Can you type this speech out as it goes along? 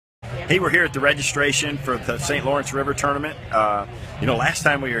Hey, we're here at the registration for the St. Lawrence River Tournament. Last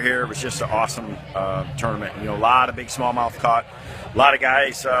time we were here, it was just an awesome tournament. A lot of big smallmouth caught. A lot of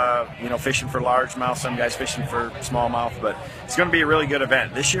guys, fishing for largemouth, some guys fishing for smallmouth, but it's going to be a really good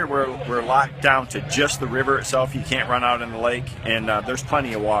event. This year we're locked down to just the river itself. You can't run out in the lake, and there's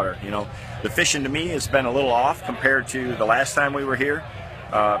plenty of water. The fishing to me has been a little off compared to the last time we were here.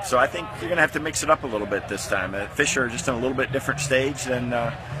 So I think you're going to have to mix it up a little bit this time. Fish are just in a little bit different stage than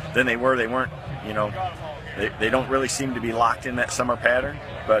they were. They weren't, they don't really seem to be locked in that summer pattern,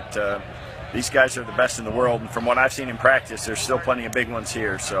 but these guys are the best in the world, and from what I've seen in practice, there's still plenty of big ones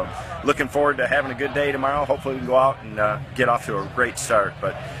here. So looking forward to having a good day tomorrow. Hopefully we can go out and get off to a great start.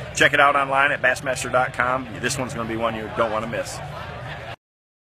 But check it out online at bassmaster.com. This one's going to be one you don't want to miss.